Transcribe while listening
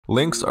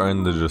Links are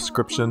in the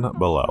description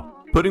below.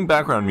 Putting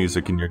background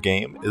music in your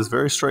game is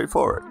very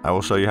straightforward. I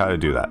will show you how to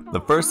do that. The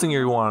first thing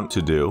you want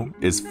to do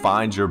is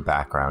find your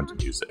background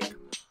music.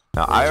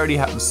 Now, I already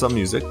have some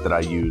music that I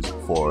use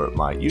for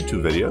my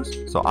YouTube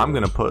videos, so I'm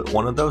gonna put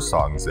one of those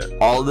songs in.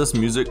 All of this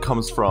music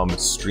comes from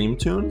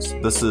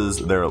StreamTunes. This is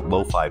their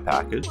lo-fi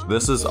package.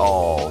 This is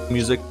all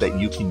music that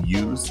you can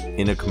use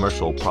in a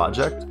commercial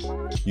project.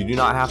 You do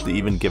not have to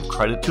even give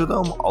credit to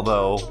them,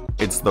 although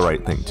it's the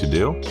right thing to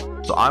do.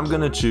 So I'm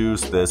gonna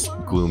choose this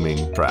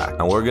glooming track,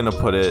 and we're gonna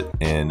put it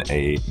in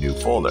a new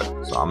folder.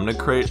 So I'm gonna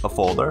create a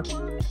folder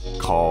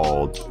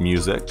called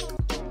music,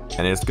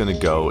 and it's gonna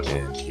go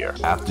in here.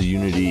 After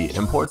Unity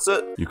imports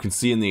it, you can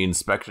see in the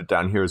inspector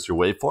down here is your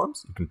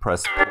waveforms. You can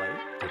press play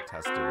to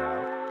test it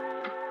out.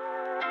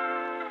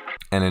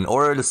 And in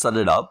order to set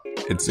it up,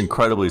 it's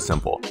incredibly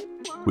simple.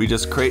 We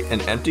just create an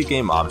empty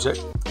game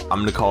object. I'm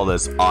gonna call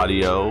this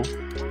audio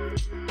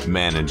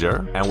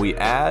manager, and we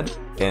add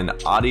an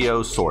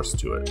audio source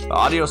to it. The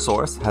audio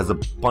source has a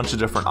bunch of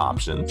different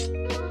options.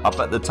 Up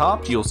at the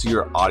top, you'll see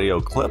your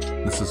audio clip.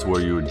 This is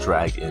where you would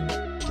drag in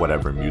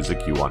whatever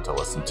music you want to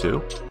listen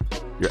to.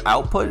 Your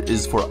output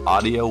is for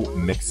audio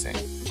mixing.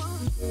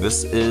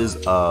 This is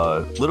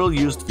a little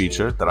used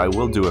feature that I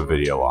will do a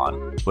video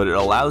on, but it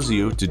allows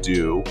you to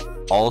do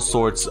all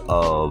sorts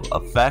of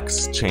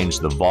effects, change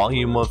the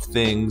volume of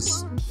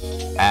things,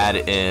 add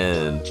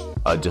in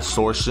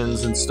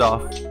distortions and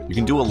stuff. You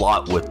can do a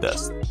lot with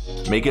this.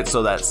 Make it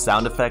so that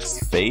sound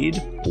effects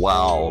fade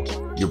while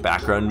your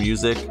background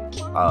music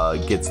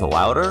gets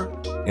louder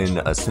in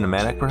a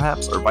cinematic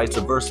perhaps, or vice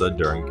versa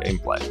during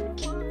gameplay.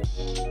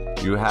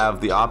 You have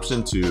the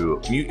option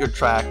to mute your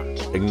track,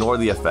 ignore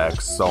the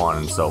effects, so on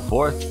and so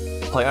forth.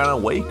 Play on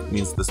awake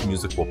means this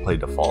music will play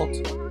default.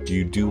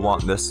 You do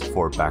want this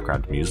for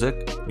background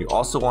music. You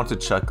also want to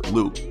check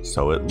loop,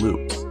 so it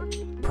loops.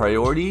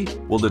 Priority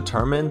will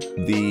determine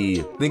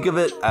think of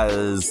it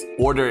as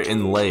order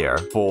in layer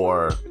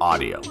for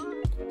audio.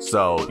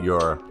 So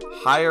your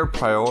higher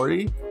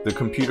priority, the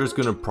computer's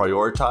gonna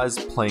prioritize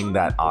playing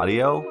that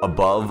audio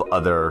above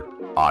other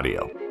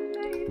audio.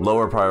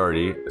 Lower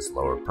priority is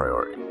lower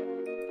priority.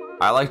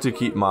 I like to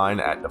keep mine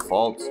at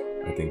default.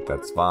 I think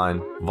that's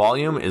fine.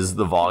 Volume is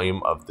the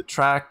volume of the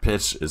track.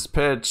 Pitch is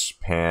pitch.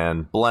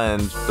 Pan,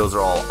 blend. Those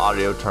are all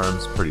audio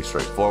terms, pretty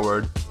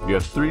straightforward. You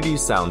have 3D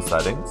sound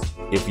settings.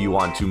 If you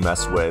want to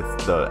mess with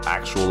the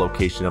actual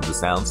location of the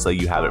sound, say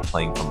you have it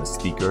playing from a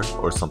speaker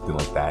or something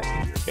like that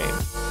in your game.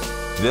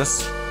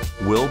 This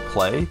will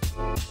play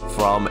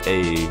from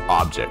a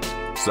object.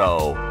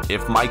 So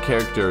if my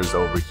character is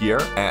over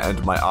here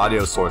and my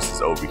audio source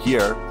is over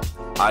here,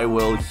 I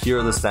will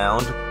hear the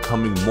sound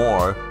coming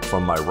more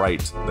from my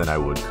right than I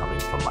would coming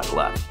from my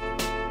left.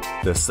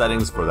 The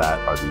settings for that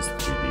are these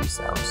 3D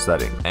sound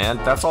settings. And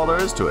that's all there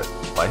is to it.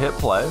 If I hit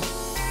play,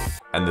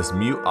 and this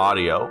mute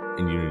audio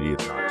in Unity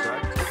is not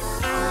checked,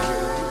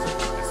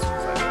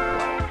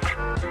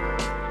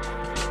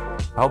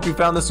 I hope you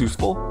found this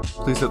useful.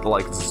 Please hit the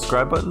like and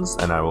subscribe buttons,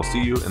 and I will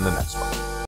see you in the next one.